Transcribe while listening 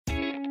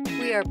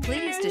We are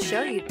pleased to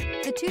show you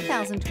the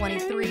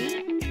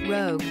 2023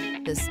 Rogue.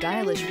 The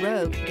stylish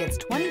Rogue gets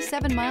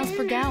 27 miles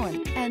per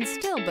gallon and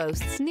still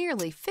boasts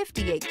nearly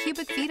 58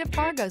 cubic feet of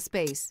cargo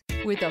space.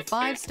 With a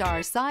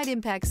 5-star side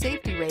impact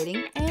safety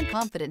rating and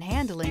confident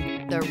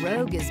handling, the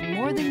Rogue is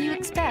more than you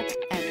expect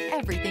and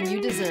everything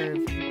you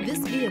deserve. This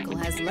vehicle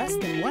has less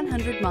than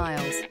 100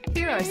 miles.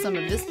 Here are some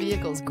of this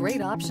vehicle's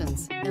great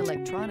options: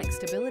 electronic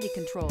stability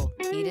control,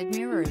 heated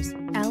mirrors,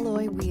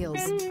 alloy wheels,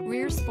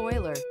 rear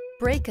spoiler,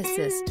 brake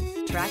assist,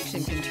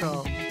 traction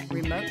control,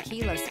 remote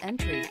keyless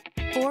entry,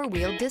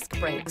 4-wheel disc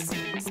brakes,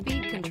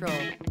 speed control,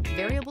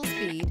 variable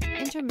speed,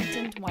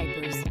 intermittent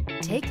wipers.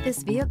 Take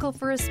this vehicle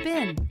for a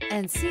spin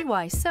and see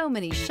why so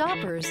many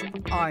shoppers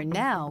are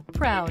now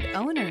proud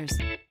owners.